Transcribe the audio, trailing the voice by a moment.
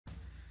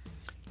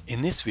In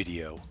this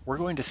video, we're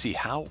going to see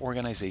how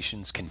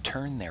organizations can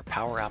turn their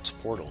Power Apps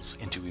portals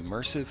into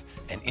immersive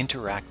and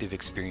interactive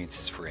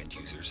experiences for end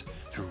users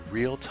through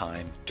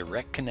real-time,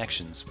 direct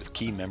connections with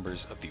key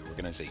members of the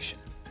organization.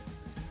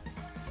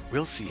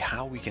 We'll see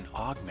how we can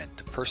augment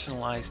the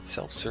personalized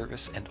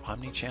self-service and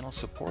omni-channel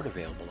support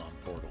available on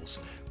portals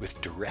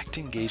with direct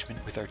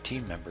engagement with our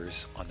team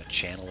members on the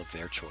channel of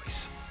their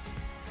choice.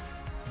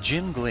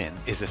 Jim Glynn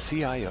is a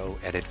CIO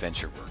at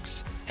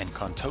AdventureWorks, and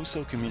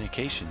Contoso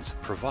Communications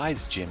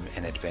provides Jim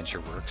and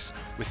AdventureWorks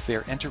with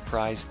their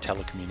enterprise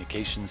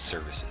telecommunications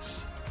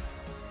services.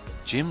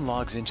 Jim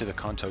logs into the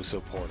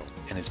Contoso portal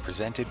and is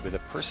presented with a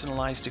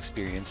personalized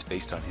experience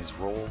based on his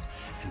role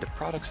and the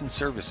products and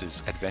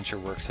services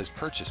AdventureWorks has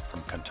purchased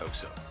from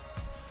Contoso.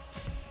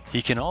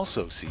 He can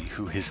also see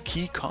who his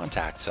key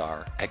contacts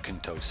are at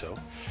Contoso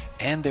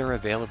and their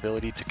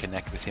availability to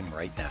connect with him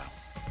right now.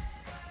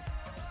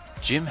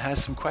 Jim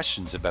has some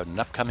questions about an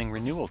upcoming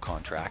renewal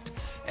contract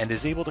and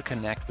is able to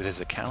connect with his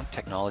account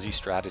technology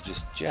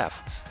strategist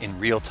Jeff in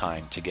real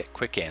time to get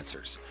quick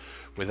answers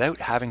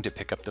without having to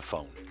pick up the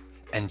phone.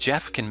 And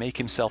Jeff can make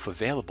himself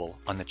available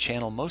on the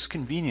channel most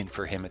convenient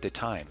for him at the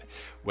time,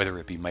 whether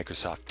it be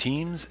Microsoft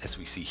Teams, as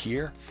we see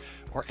here,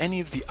 or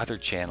any of the other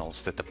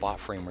channels that the bot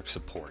framework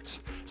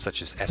supports,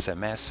 such as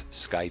SMS,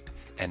 Skype,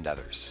 and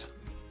others.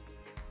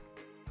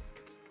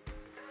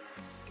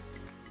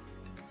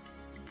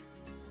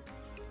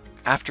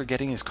 After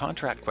getting his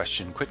contract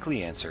question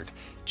quickly answered,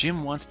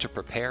 Jim wants to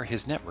prepare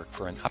his network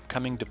for an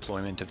upcoming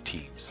deployment of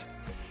Teams.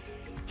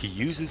 He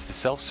uses the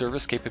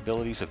self-service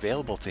capabilities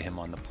available to him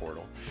on the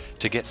portal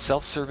to get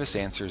self-service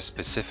answers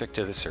specific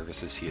to the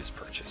services he has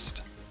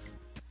purchased.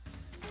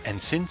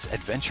 And since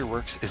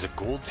AdventureWorks is a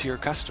gold tier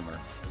customer,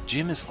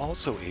 Jim is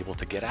also able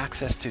to get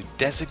access to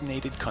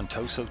designated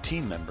Contoso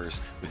team members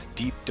with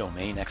deep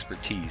domain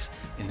expertise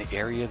in the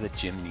area that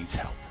Jim needs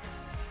help.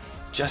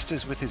 Just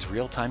as with his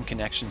real-time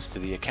connections to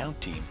the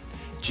account team,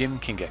 Jim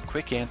can get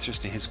quick answers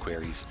to his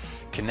queries,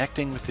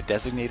 connecting with the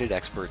designated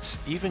experts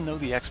even though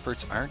the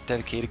experts aren't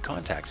dedicated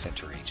contact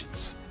center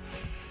agents.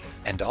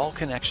 And all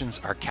connections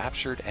are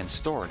captured and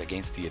stored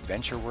against the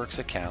AdventureWorks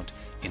account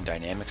in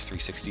Dynamics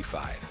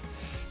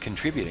 365,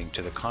 contributing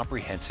to the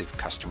comprehensive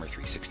Customer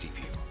 360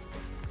 view.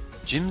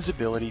 Jim's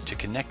ability to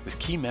connect with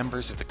key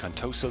members of the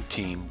Contoso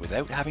team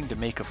without having to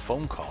make a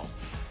phone call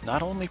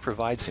not only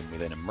provides him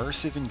with an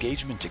immersive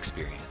engagement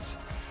experience,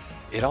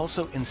 it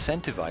also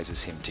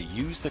incentivizes him to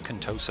use the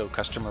Contoso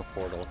customer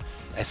portal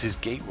as his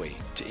gateway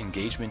to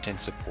engagement and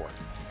support,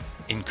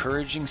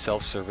 encouraging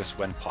self-service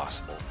when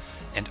possible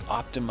and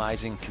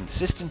optimizing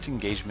consistent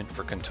engagement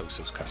for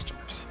Contoso's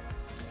customers.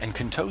 And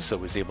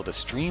Contoso is able to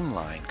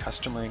streamline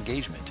customer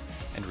engagement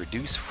and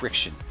reduce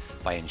friction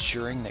by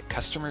ensuring that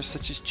customers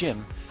such as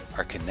Jim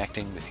are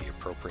connecting with the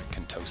appropriate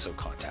Contoso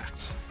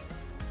contacts.